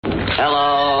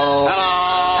Hello.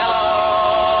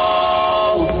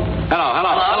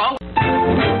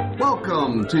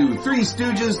 Welcome to Three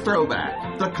Stooges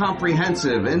Throwback, the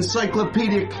comprehensive,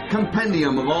 encyclopedic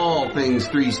compendium of all things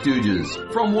Three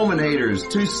Stooges. From woman haters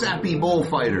to sappy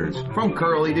bullfighters, from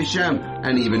Curly to Shemp,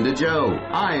 and even to Joe.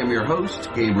 I am your host,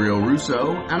 Gabriel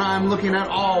Russo, and I'm looking at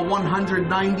all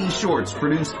 190 shorts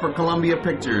produced for Columbia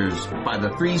Pictures by the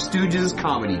Three Stooges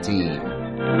comedy team.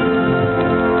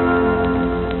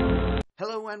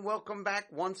 Hello and welcome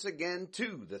back once again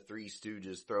to the Three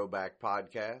Stooges Throwback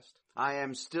Podcast. I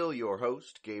am still your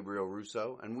host, Gabriel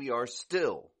Russo, and we are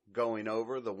still going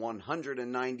over the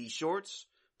 190 shorts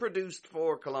produced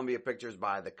for Columbia Pictures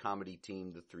by the comedy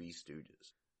team, the Three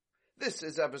Stooges. This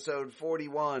is episode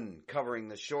 41, covering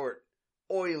the short,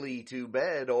 Oily to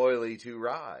Bed, Oily to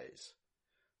Rise.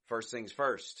 First things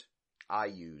first, I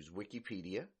use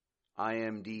Wikipedia,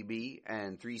 IMDb,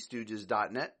 and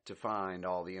threestooges.net to find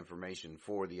all the information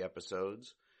for the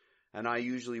episodes, and I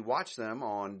usually watch them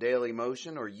on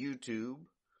Dailymotion or YouTube,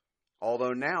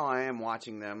 although now I am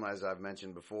watching them, as I've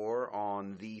mentioned before,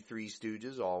 on the Three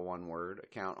Stooges, all one word,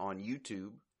 account on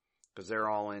YouTube, because they're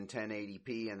all in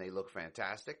 1080p and they look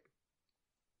fantastic.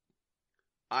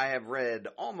 I have read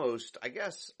almost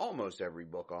every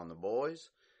book on the boys,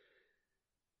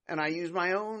 and I use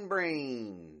my own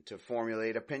brain to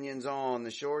formulate opinions on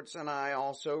the shorts, and I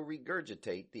also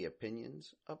regurgitate the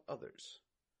opinions of others.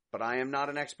 But I am not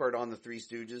an expert on the Three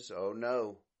Stooges. Oh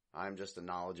no, I'm just a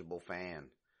knowledgeable fan.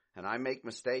 And I make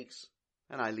mistakes,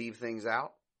 and I leave things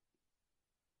out,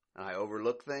 and I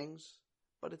overlook things,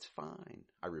 but it's fine.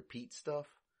 I repeat stuff.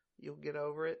 You'll get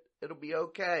over it. It'll be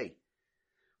okay.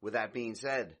 With that being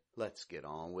said, let's get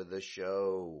on with the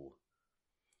show.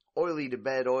 Oily to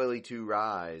Bed, Oily to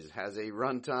Rise has a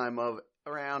runtime of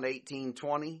around 18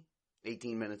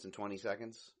 minutes and 20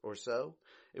 seconds or so.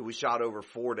 It was shot over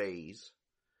 4 days,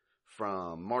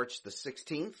 from March the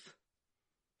 16th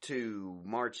to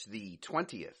March the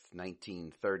 20th,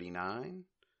 1939.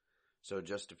 So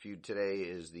today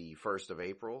is the 1st of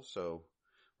April, so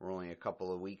we're only a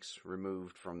couple of weeks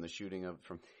removed from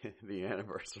the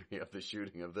anniversary of the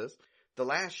shooting of this. The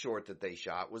last short that they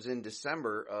shot was in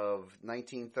December of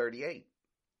 1938.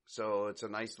 So it's a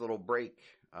nice little break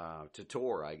to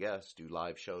tour, I guess, do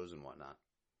live shows and whatnot.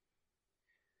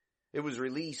 It was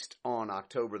released on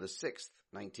October the 6th,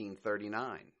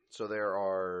 1939. So there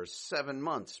are 7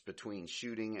 months between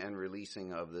shooting and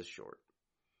releasing of this short.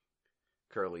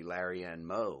 Curly, Larry, and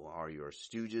Moe are your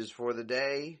Stooges for the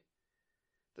day.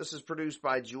 This is produced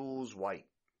by Jules White,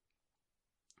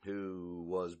 who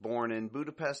was born in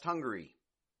Budapest, Hungary.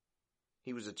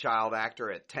 He was a child actor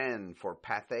at 10 for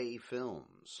Pathé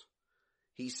Films.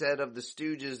 He said of the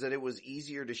Stooges that it was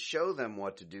easier to show them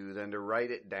what to do than to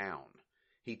write it down.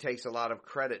 He takes a lot of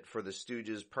credit for the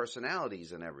Stooges'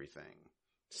 personalities and everything,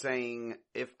 saying,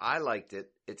 if I liked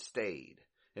it, it stayed.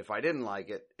 If I didn't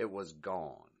like it, it was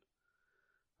gone.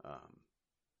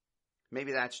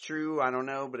 Maybe that's true, I don't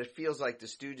know, but it feels like the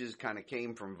Stooges kind of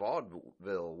came from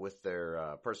vaudeville with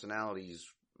their personalities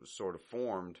sort of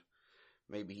formed.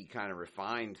 Maybe he kind of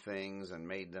refined things and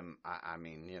made them,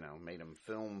 made them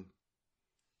film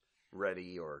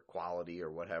ready or quality or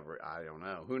whatever. I don't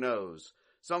know. Who knows?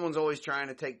 Someone's always trying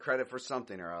to take credit for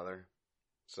something or other.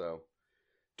 So,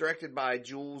 directed by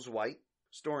Jules White,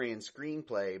 story and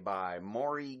screenplay by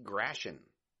Maury Grashin.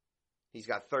 He's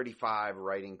got 35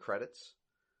 writing credits.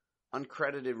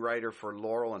 Uncredited writer for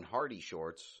Laurel and Hardy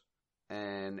shorts,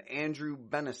 and Andrew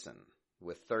Benison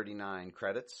with 39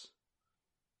 credits.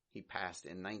 He passed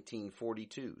in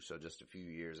 1942, so just a few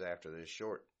years after this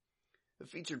short. The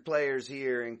featured players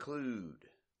here include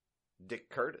Dick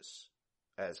Curtis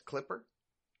as Clipper.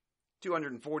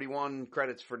 241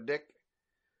 credits for Dick.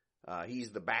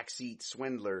 He's the backseat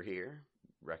swindler here.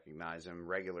 Recognize him.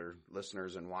 Regular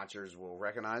listeners and watchers will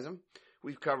recognize him.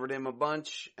 We've covered him a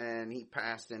bunch, and he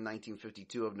passed in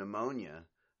 1952 of pneumonia,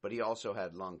 but he also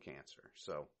had lung cancer.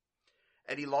 So,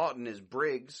 Eddie Lawton is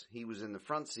Briggs. He was in the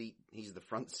front seat. He's the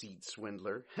front seat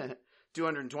swindler.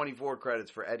 224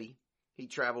 credits for Eddie. He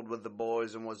traveled with the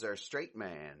boys and was their straight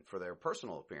man for their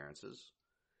personal appearances.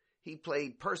 He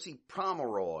played Percy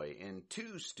Pomeroy in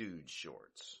 2 Stooge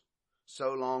shorts,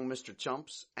 So Long Mr.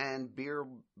 Chumps and Beer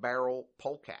Barrel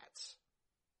Polecats.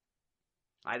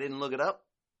 I didn't look it up,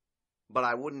 but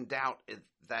I wouldn't doubt if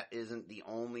that isn't the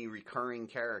only recurring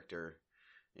character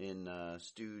in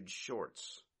Stooge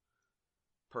shorts.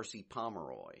 Percy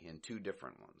Pomeroy in 2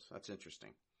 different ones. That's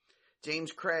interesting.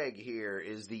 James Craig here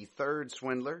is the 3rd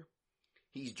swindler.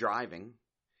 He's driving.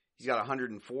 He's got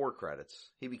 104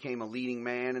 credits. He became a leading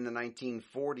man in the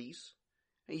 1940s.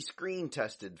 He screen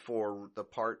tested for the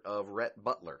part of Rhett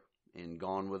Butler in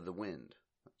Gone with the Wind.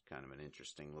 Kind of an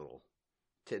interesting little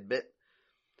tidbit.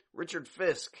 Richard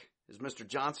Fisk is Mr.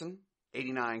 Johnson.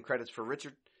 89 credits for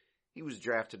Richard. He was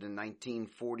drafted in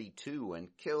 1942 and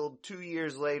killed 2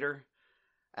 years later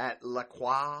at La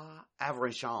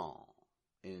Croix-Avranches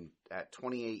at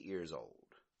 28 years old.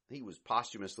 He was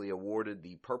posthumously awarded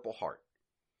the Purple Heart,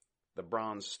 the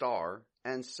Bronze Star,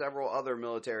 and several other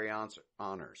military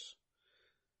honors.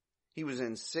 He was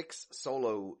in 6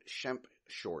 solo Shemp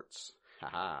shorts.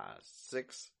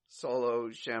 6 solo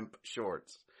Shemp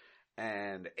shorts.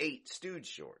 And 8 Stooge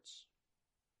shorts.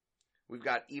 We've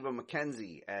got Eva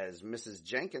McKenzie as Mrs.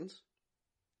 Jenkins.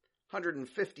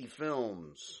 150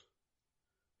 films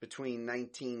between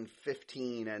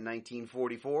 1915 and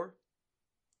 1944.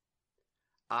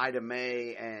 Ida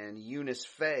Mae and Eunice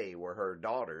Fay were her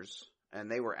daughters, and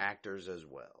they were actors as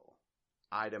well.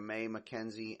 Ida Mae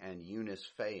McKenzie and Eunice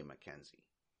Fay McKenzie.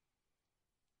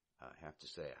 I have to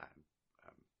say,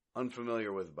 I'm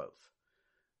unfamiliar with both.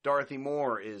 Dorothy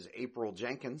Moore is April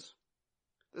Jenkins.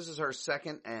 This is her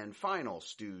second and final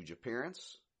Stooge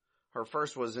appearance. Her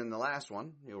first was in the last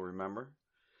one, you'll remember.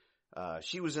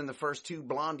 She was in the first 2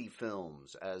 Blondie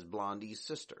films as Blondie's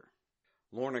sister.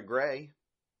 Lorna Gray,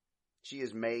 she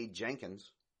is Mae Jenkins.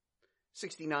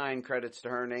 69 credits to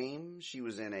her name. She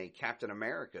was in a Captain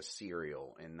America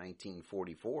serial in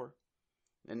 1944.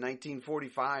 In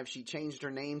 1945, she changed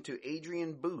her name to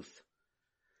Adrienne Booth.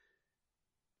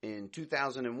 In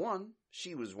 2001,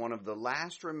 she was one of the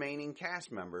last remaining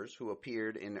cast members who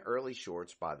appeared in early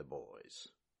shorts by the boys.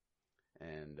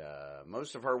 And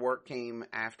most of her work came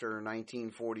after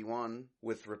 1941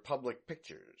 with Republic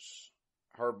Pictures.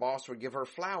 Her boss would give her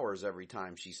flowers every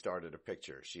time she started a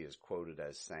picture, she is quoted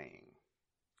as saying.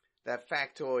 That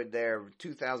factoid there,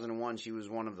 2001, she was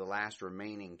one of the last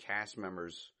remaining cast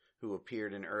members who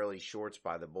appeared in early shorts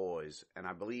by the boys. And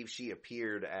I believe she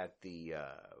appeared at the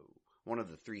one of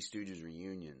the Three Stooges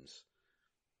reunions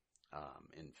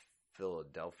in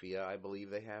Philadelphia, I believe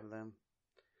they have them.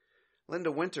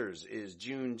 Linda Winters is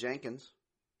June Jenkins.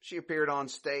 She appeared on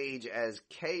stage as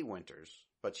Kay Winters,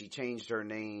 but she changed her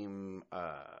name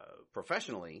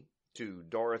professionally to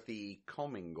Dorothy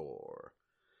Comingore,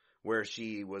 where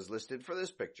she was listed for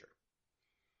this picture.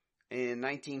 In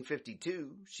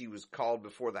 1952, she was called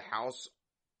before the House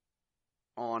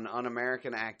on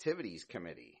Un-American Activities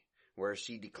Committee, where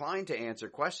she declined to answer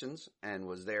questions and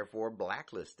was therefore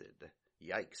blacklisted.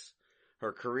 Yikes.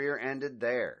 Her career ended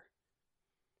there.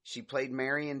 She played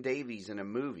Marion Davies in a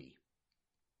movie,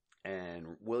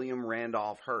 and William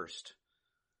Randolph Hearst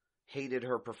hated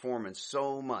her performance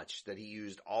so much that he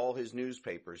used all his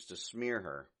newspapers to smear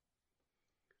her.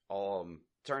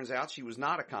 Turns out she was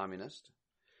not a communist.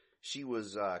 She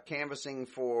was canvassing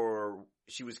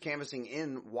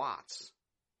in Watts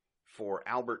for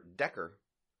Albert Decker,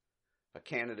 a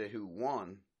candidate who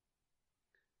won,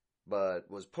 but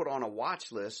was put on a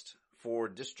watch list for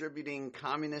distributing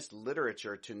communist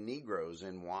literature to Negroes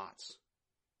in Watts.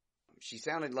 She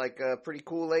sounded like a pretty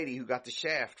cool lady who got the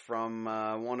shaft from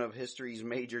one of history's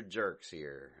major jerks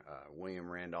here, William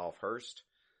Randolph Hearst.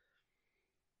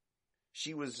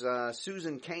 She was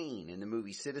Susan Kane in the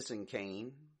movie Citizen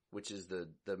Kane, which is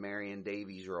the Marion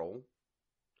Davies role.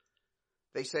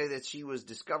 They say that she was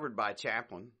discovered by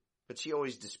Chaplin, but she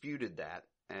always disputed that,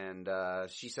 and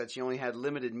she said she only had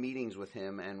limited meetings with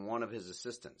him and one of his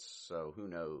assistants, so who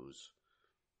knows.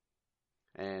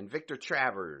 And Victor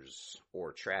Travers,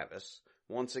 or Travis,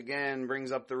 once again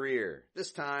brings up the rear,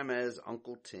 this time as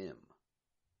Uncle Tim.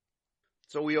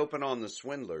 So we open on the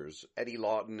Swindlers, Eddie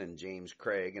Lawton and James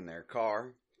Craig in their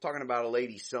car, talking about a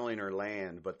lady selling her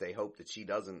land, but they hope that she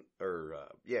doesn't,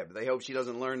 they hope she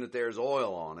doesn't learn that there's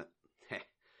oil on it.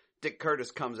 Dick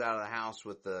Curtis comes out of the house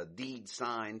with the deed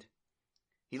signed.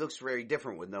 He looks very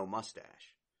different with no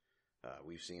mustache.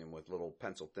 We've seen him with little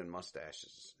pencil-thin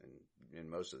mustaches in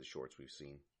most of the shorts we've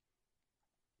seen.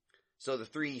 So the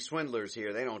 3 swindlers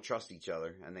here, they don't trust each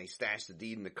other, and they stash the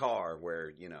deed in the car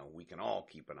where, we can all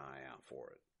keep an eye out for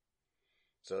it.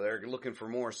 So they're looking for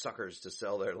more suckers to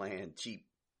sell their land cheap.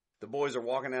 The boys are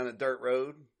walking down a dirt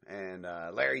road, and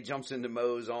Larry jumps into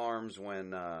Moe's arms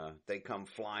when they come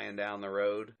flying down the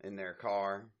road in their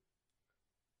car.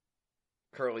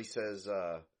 Curly says,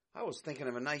 I was thinking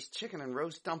of a nice chicken and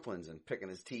roast dumplings, and picking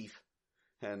his teeth.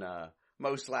 And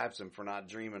Moe slaps him for not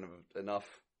dreaming of enough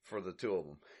for the 2 of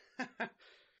them.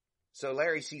 So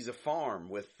Larry sees a farm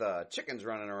with chickens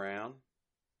running around.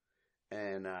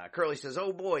 And Curly says,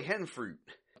 oh boy, hen fruit.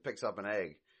 Picks up an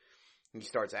egg. He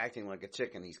starts acting like a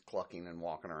chicken. He's clucking and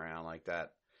walking around like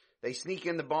that. They sneak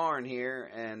in the barn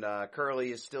here, and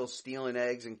Curly is still stealing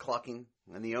eggs and clucking.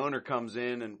 And the owner comes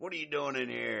in, and what are you doing in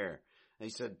here? And he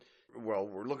said, well,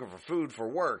 we're looking for food for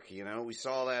work, you know. We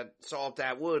saw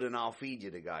that wood and I'll feed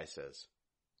you, the guy says.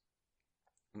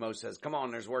 Mo says, come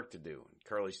on, there's work to do. And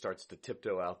Curly starts to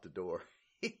tiptoe out the door.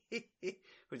 Which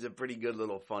is a pretty good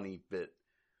little funny bit.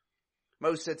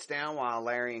 Mo sits down while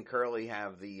Larry and Curly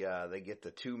have they get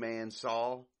the 2-man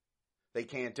saw. They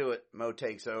can't do it. Mo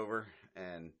takes over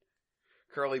and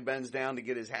Curly bends down to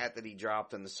get his hat that he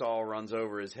dropped and the saw runs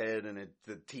over his head and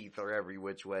the teeth are every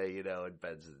which way, you know, it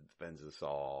bends the saw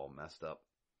all messed up.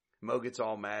 Mo gets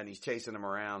all mad and he's chasing him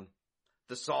around.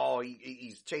 The saw,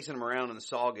 he's chasing him around and the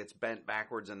saw gets bent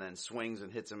backwards and then swings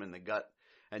and hits him in the gut.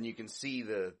 And you can see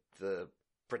the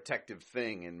protective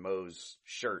thing in Mo's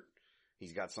shirt.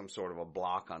 He's got some sort of a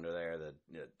block under there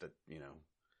that you know.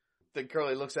 Then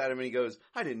Curly looks at him and he goes,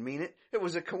 I didn't mean it. It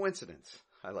was a coincidence.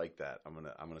 I like that. I'm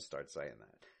gonna start saying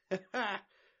that.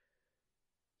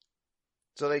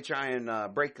 So they try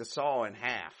and break the saw in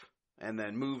half and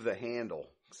then move the handle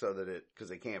so that because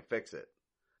they can't fix it.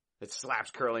 It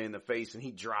slaps Curly in the face and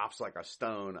he drops like a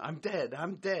stone. I'm dead.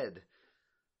 I'm dead.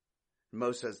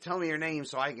 Mo says, tell me your name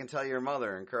so I can tell your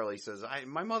mother. And Curly says,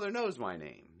 my mother knows my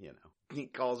name, you know. He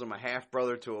calls him a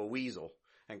half-brother to a weasel.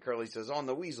 And Curly says, on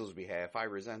the weasel's behalf, I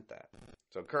resent that.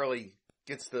 So Curly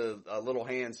gets a little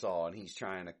handsaw and he's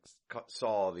trying to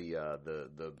saw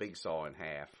the big saw in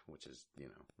half, which is, you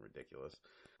know, ridiculous.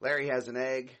 Larry has an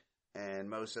egg and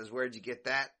Mo says, where'd you get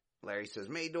that? Larry says,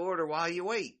 made to order while you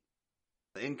wait.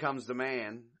 In comes the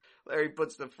man. Larry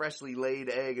puts the freshly laid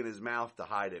egg in his mouth to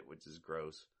hide it, which is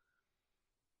gross.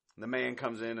 The man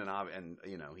comes in and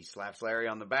you know, he slaps Larry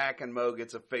on the back and Mo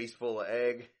gets a face full of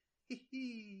egg.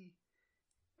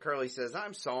 Curly says,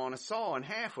 I'm sawing a saw in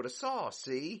half with a saw,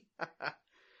 see?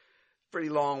 Pretty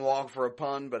long walk for a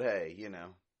pun, but hey, you know.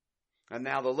 And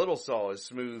now the little saw is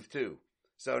smooth too.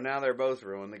 So now they're both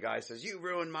ruined. The guy says, you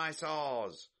ruined my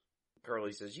saws.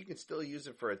 Curly says, you can still use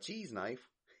it for a cheese knife.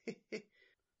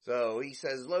 So he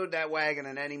says, load that wagon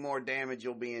and any more damage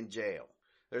you'll be in jail.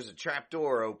 There's a trap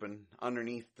door open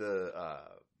underneath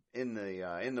in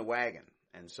the wagon.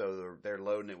 And so they're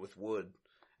loading it with wood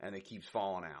and it keeps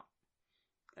falling out.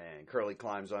 And Curly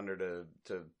climbs under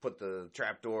to put the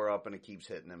trap door up and it keeps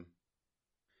hitting him.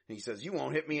 And he says, you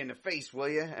won't hit me in the face, will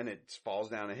you? And it falls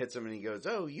down and hits him and he goes,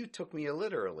 oh, you took me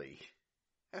illiterally.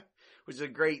 Which is a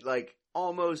great, like,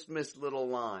 almost missed little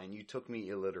line. You took me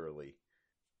illiterally.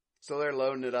 So they're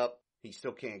loading it up. He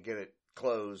still can't get it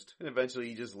closed. And eventually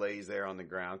he just lays there on the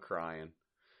ground crying.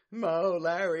 Mo,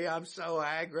 Larry, I'm so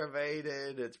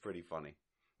aggravated. It's pretty funny.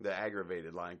 The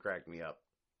aggravated line cracked me up.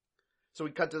 So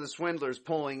we cut to the swindlers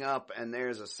pulling up and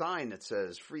there's a sign that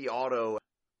says free auto.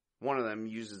 One of them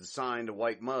uses the sign to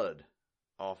wipe mud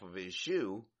off of his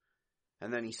shoe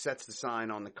and then he sets the sign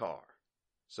on the car.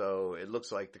 So it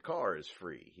looks like the car is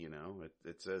free, you know.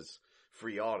 It says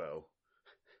free auto.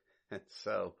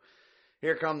 So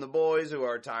here come the boys who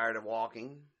are tired of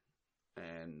walking.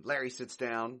 And Larry sits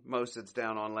down. Mo sits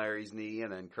down on Larry's knee.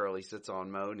 And then Curly sits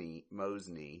on Mo's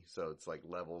knee. So it's like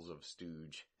levels of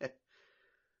stooge.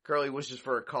 Curly wishes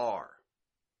for a car.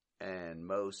 And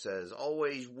Mo says,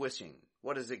 always wishing.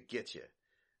 What does it get you?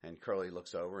 And Curly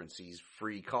looks over and sees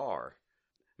free car.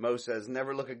 Mo says,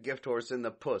 never look a gift horse in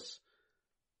the puss.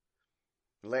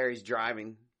 Larry's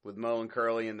driving with Mo and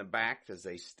Curly in the back as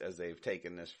they've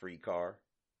taken this free car.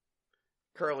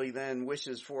 Curly then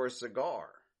wishes for a cigar.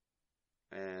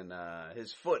 And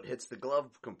his foot hits the glove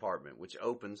compartment, which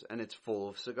opens, and it's full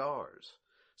of cigars.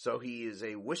 So he is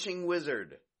a wishing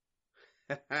wizard.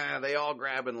 They all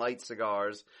grab and light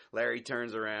cigars. Larry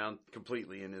turns around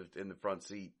completely in the front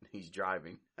seat. He's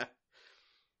driving.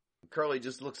 Curly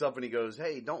just looks up and he goes,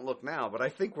 hey, don't look now, but I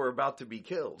think we're about to be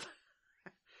killed.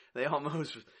 They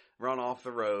almost run off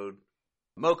the road.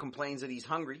 Mo complains that he's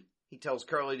hungry. He tells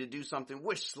Curly to do something.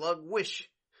 Wish, slug, wish.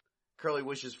 Curly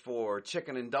wishes for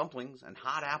chicken and dumplings and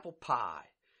hot apple pie.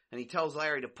 And he tells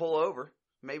Larry to pull over.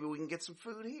 Maybe we can get some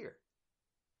food here.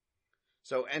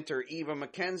 So enter Eva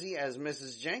Mackenzie as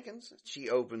Mrs. Jenkins. She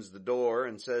opens the door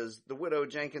and says, the widow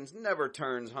Jenkins never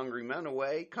turns hungry men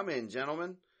away. Come in,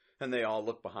 gentlemen. And they all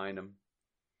look behind them.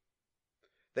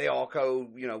 They all go,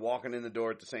 walking in the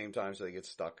door at the same time, so they get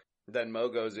stuck. Then Mo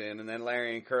goes in, and then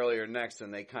Larry and Curly are next,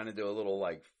 and they kind of do a little,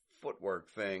 footwork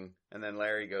thing. And then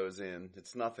Larry goes in.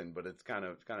 It's nothing, but it's kind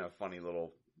of a funny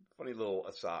little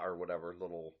aside, or whatever,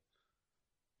 little,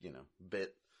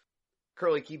 bit.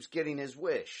 Curly keeps getting his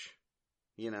wish,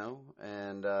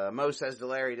 and Mo says to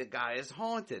Larry, the guy is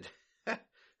haunted.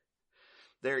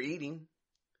 They're eating.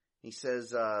 He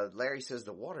says, Larry says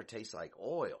the water tastes like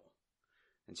oil.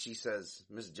 And she says,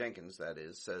 Miss Jenkins, that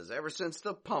is, says, ever since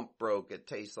the pump broke, it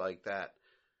tastes like that.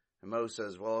 And Mo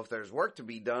says, well, if there's work to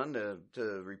be done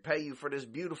to repay you for this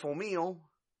beautiful meal.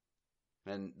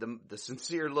 And the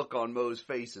sincere look on Mo's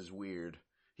face is weird.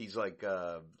 He's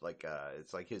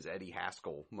it's like his Eddie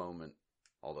Haskell moment.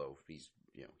 Although he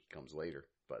comes later.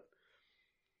 But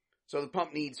so the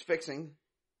pump needs fixing.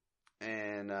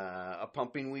 And a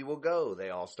pumping we will go,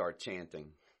 they all start chanting.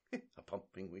 A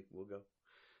pumping we will go.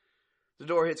 The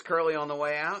door hits Curly on the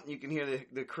way out, and you can hear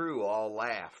the crew all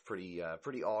laugh pretty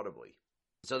audibly.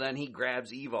 So then he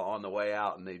grabs Eva on the way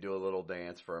out, and they do a little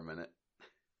dance for a minute.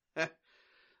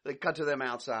 They cut to them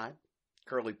outside.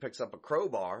 Curly picks up a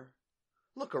crowbar.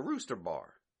 Look, a rooster bar.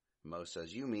 Mo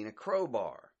says, you mean a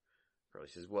crowbar. Curly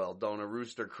says, well, don't a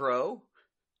rooster crow?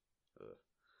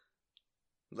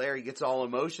 Larry gets all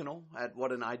emotional at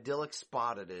what an idyllic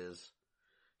spot it is.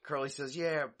 Curly says,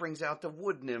 yeah, it brings out the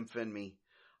wood nymph in me.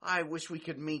 I wish we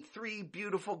could meet 3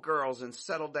 beautiful girls and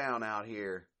settle down out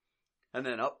here. And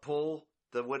then up pull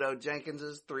the widow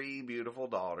Jenkins's 3 beautiful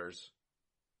daughters.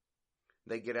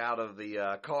 They get out of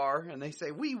the car and they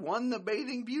say, we won the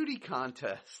bathing beauty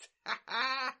contest.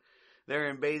 They're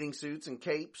in bathing suits and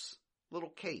capes, little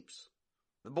capes.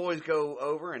 The boys go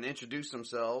over and introduce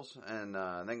themselves and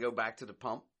then go back to the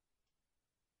pump.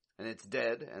 And it's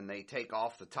dead and they take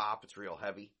off the top. It's real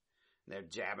heavy. And they're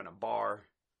jabbing a bar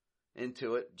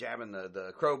into it, jabbing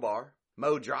the crowbar.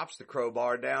 Mo drops the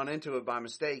crowbar down into it by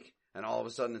mistake and all of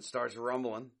a sudden it starts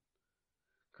rumbling.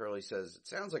 Curly says, it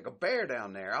sounds like a bear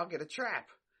down there. I'll get a trap.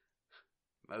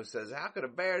 Mo says, how could a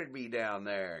bear be down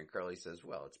there? And Curly says,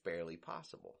 well, it's barely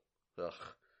possible. Ugh.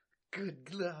 Good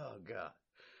God.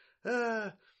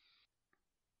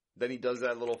 Then he does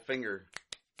that little finger.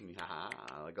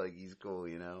 like he's cool,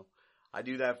 you know. I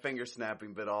do that finger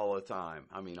snapping bit all the time.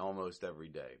 I mean, almost every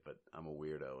day, but I'm a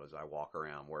weirdo as I walk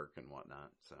around work and whatnot,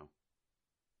 so.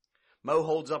 Mo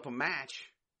holds up a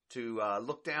match to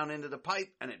look down into the pipe,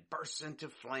 and it bursts into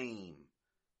flame.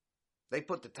 They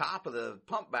put the top of the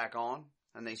pump back on,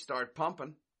 and they start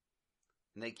pumping,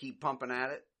 and they keep pumping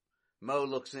at it. Mo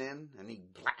looks in, and he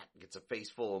gets a face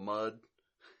full of mud.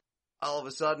 All of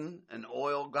a sudden, an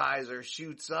oil geyser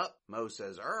shoots up. Mo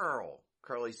says, Earl.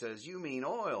 Curly says, you mean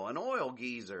oil, an oil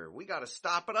geyser. We got to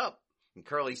stop it up. And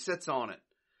Curly sits on it,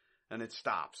 and it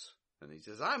stops. And he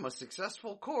says, I'm a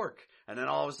successful cork. And then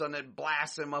all of a sudden it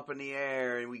blasts him up in the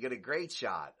air, and we get a great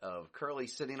shot of Curly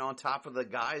sitting on top of the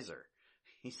geyser.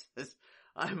 He says,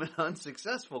 I'm an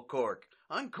unsuccessful cork.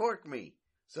 Uncork me.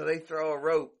 So they throw a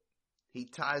rope. He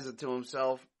ties it to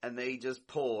himself, and they just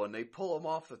pull, and they pull him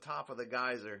off the top of the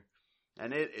geyser.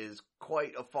 And it is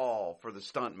quite a fall for the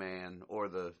stuntman or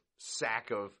the sack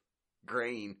of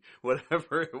grain,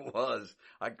 whatever it was.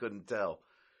 I couldn't tell.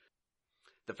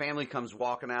 The family comes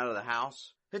walking out of the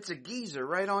house. It's a geezer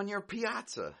right on your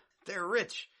piazza. They're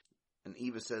rich. And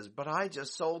Eva says, but I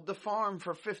just sold the farm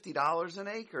for $50 an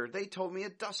acre. They told me a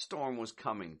dust storm was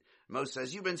coming. Mo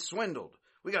says, you've been swindled.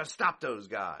 We got to stop those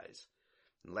guys.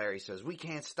 And Larry says, we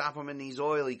can't stop them in these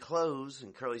oily clothes.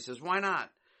 And Curly says, why not?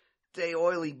 The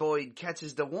oily boyd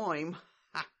catches the worm.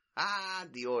 Ha ha,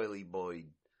 the oily boyd.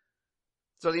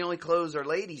 So the only clothes are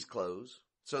ladies' clothes.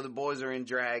 So the boys are in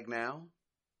drag now.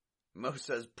 Mo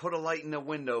says, put a light in the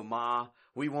window, Ma.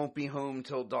 We won't be home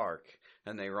till dark.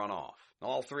 And they run off.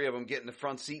 All 3 of them get in the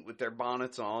front seat with their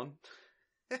bonnets on.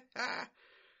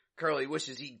 Curly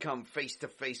wishes he'd come face to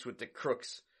face with the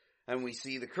crooks. And we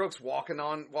see the crooks walking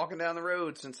down the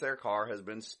road since their car has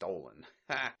been stolen.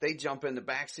 They jump in the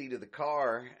back seat of the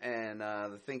car and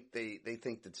they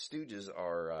think that Stooges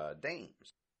are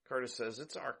dames. Curtis says,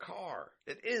 it's our car.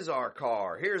 It is our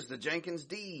car. Here's the Jenkins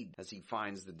deed. As he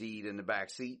finds the deed in the back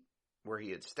seat where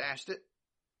he had stashed it.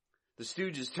 The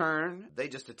Stooges turn. They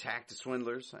just attacked the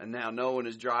swindlers, and now no one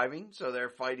is driving, so they're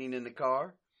fighting in the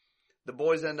car. The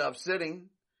boys end up sitting,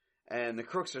 and the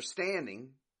crooks are standing.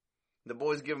 The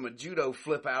boys give them a judo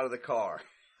flip out of the car.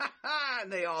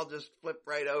 And they all just flip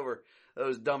right over.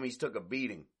 Those dummies took a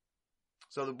beating.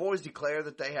 So the boys declare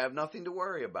that they have nothing to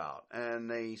worry about, and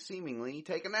they seemingly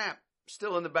take a nap,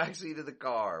 still in the backseat of the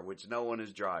car, which no one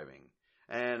is driving.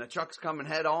 And a truck's coming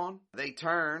head on. They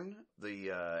turn. They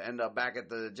end up back at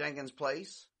the Jenkins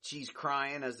place. She's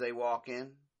crying as they walk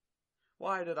in.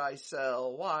 Why did I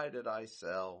sell? Why did I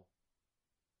sell?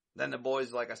 Then the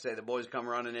boys, like I say, the boys come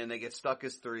running in. They get stuck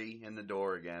as 3 in the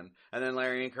door again. And then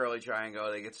Larry and Curly try and go.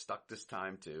 They get stuck this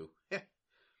time too.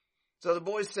 So the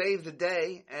boys save the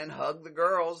day and hug the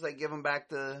girls. They give them back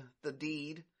the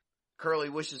deed. Curly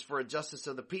wishes for a justice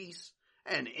of the peace.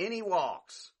 And in he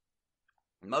walks.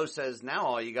 Mo says, now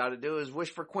all you got to do is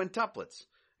wish for quintuplets.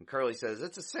 And Curly says,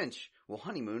 it's a cinch. We'll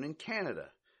honeymoon in Canada.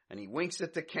 And he winks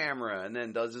at the camera and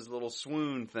then does his little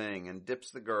swoon thing and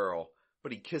dips the girl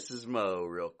but he kisses Mo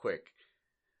real quick.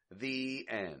 The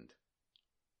end.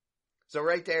 So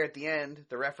right there at the end,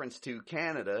 the reference to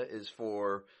Canada is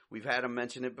for, we've had him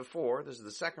mention it before. This is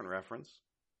the second reference.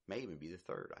 May even be the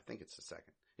third. I think it's the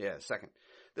second. Yeah, second.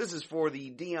 This is for the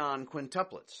Dion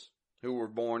quintuplets, who were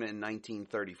born in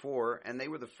 1934, and they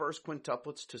were the first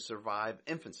quintuplets to survive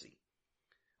infancy.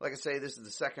 Like I say, this is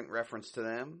the second reference to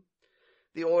them.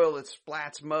 The oil that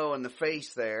splats Mo in the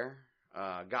face there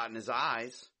got in his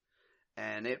eyes,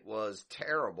 and it was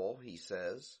terrible, he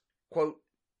says. Quote,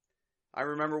 I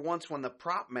remember once when the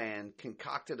prop man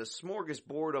concocted a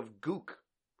smorgasbord of gook,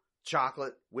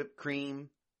 chocolate, whipped cream,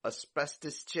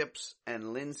 asbestos chips,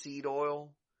 and linseed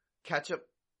oil, ketchup,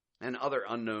 and other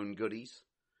unknown goodies.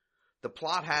 The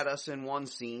plot had us in one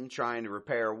scene trying to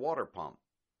repair a water pump.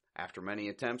 After many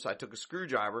attempts, I took a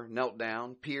screwdriver, knelt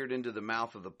down, peered into the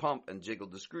mouth of the pump, and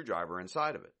jiggled the screwdriver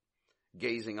inside of it.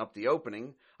 Gazing up the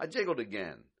opening, I jiggled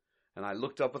again, and I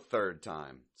looked up a third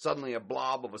time. Suddenly a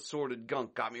blob of assorted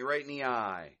gunk got me right in the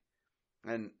eye,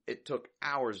 and it took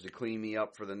hours to clean me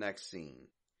up for the next scene.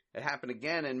 It happened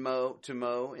again to Mo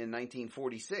in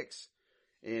 1946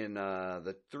 in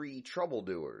the Three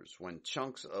Troubledoers when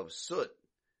chunks of soot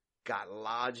got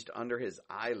lodged under his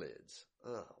eyelids.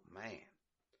 Oh, man.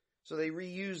 So they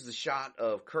reused the shot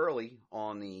of Curly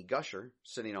on the gusher,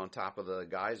 sitting on top of the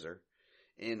geyser,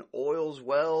 in Oil's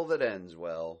Well That Ends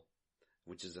Well,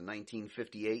 which is a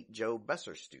 1958 Joe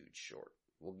Besser Stooge short.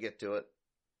 We'll get to it.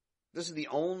 This is the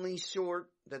only short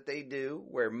that they do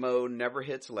where Mo never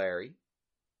hits Larry.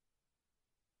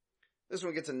 This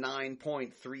one gets a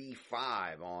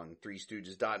 9.35 on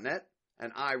threestooges.net,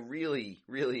 and I really,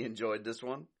 really enjoyed this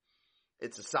one.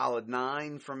 It's a solid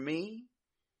 9 from me.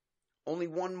 Only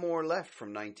one more left from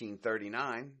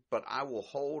 1939, but I will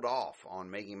hold off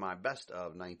on making my best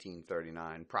of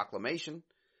 1939 proclamation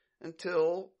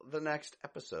until the next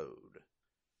episode.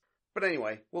 But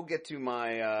anyway, we'll get to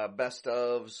my best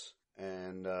ofs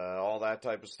and all that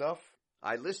type of stuff.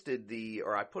 I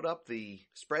put up the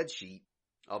spreadsheet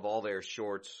of all their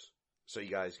shorts so you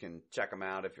guys can check it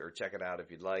out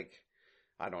if you'd like.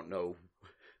 I don't know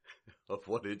of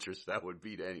what interest that would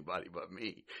be to anybody but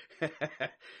me.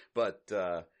 But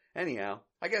anyhow,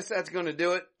 I guess that's going to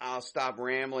do it. I'll stop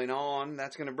rambling on.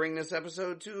 That's going to bring this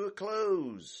episode to a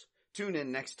close. Tune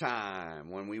in next time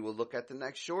when we will look at the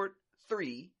next short,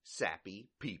 Three Sappy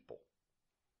People.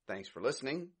 Thanks for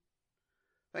listening.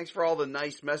 Thanks for all the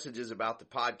nice messages about the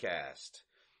podcast.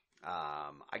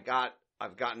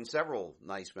 I've gotten several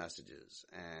nice messages,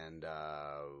 and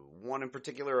one in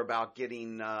particular about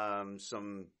getting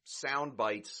some sound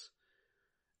bites,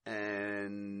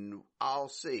 and I'll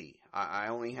see. I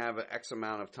only have an X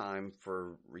amount of time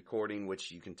for recording,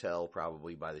 which you can tell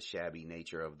probably by the shabby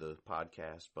nature of the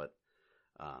podcast, but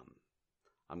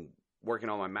I'm working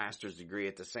on my master's degree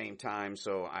at the same time,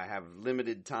 so I have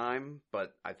limited time,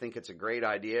 but I think it's a great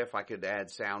idea. If I could add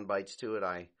sound bites to it,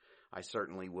 I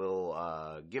certainly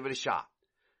will give it a shot.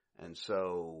 And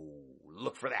so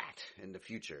look for that in the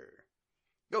future.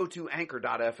 Go to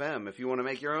anchor.fm if you want to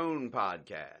make your own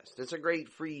podcast. It's a great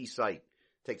free site.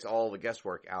 Takes all the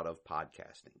guesswork out of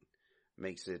podcasting.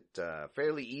 Makes it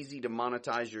fairly easy to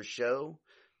monetize your show.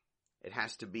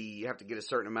 You have to get a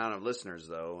certain amount of listeners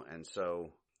though. And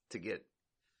so to get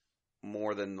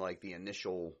more than like the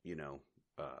initial,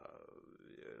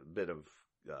 bit of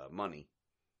money.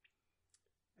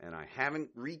 And I haven't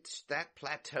reached that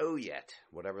plateau yet,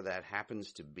 whatever that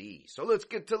happens to be. So let's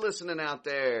get to listening out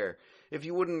there. If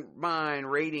you wouldn't mind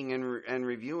rating and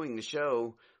reviewing the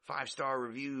show, 5-star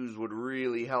reviews would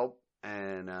really help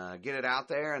and get it out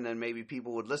there, and then maybe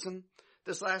people would listen.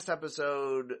 This last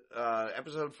episode,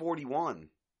 episode 41,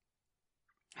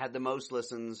 had the most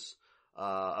listens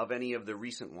of any of the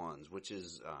recent ones, which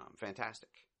is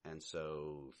fantastic. And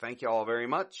so thank you all very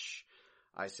much.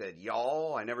 I said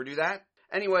y'all, I never do that.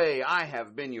 Anyway, I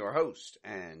have been your host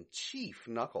and chief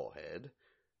knucklehead,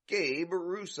 Gabe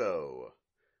Russo,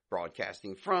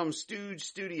 broadcasting from Stooge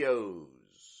Studios,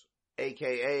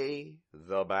 a.k.a.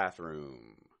 The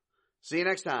Bathroom. See you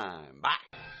next time. Bye.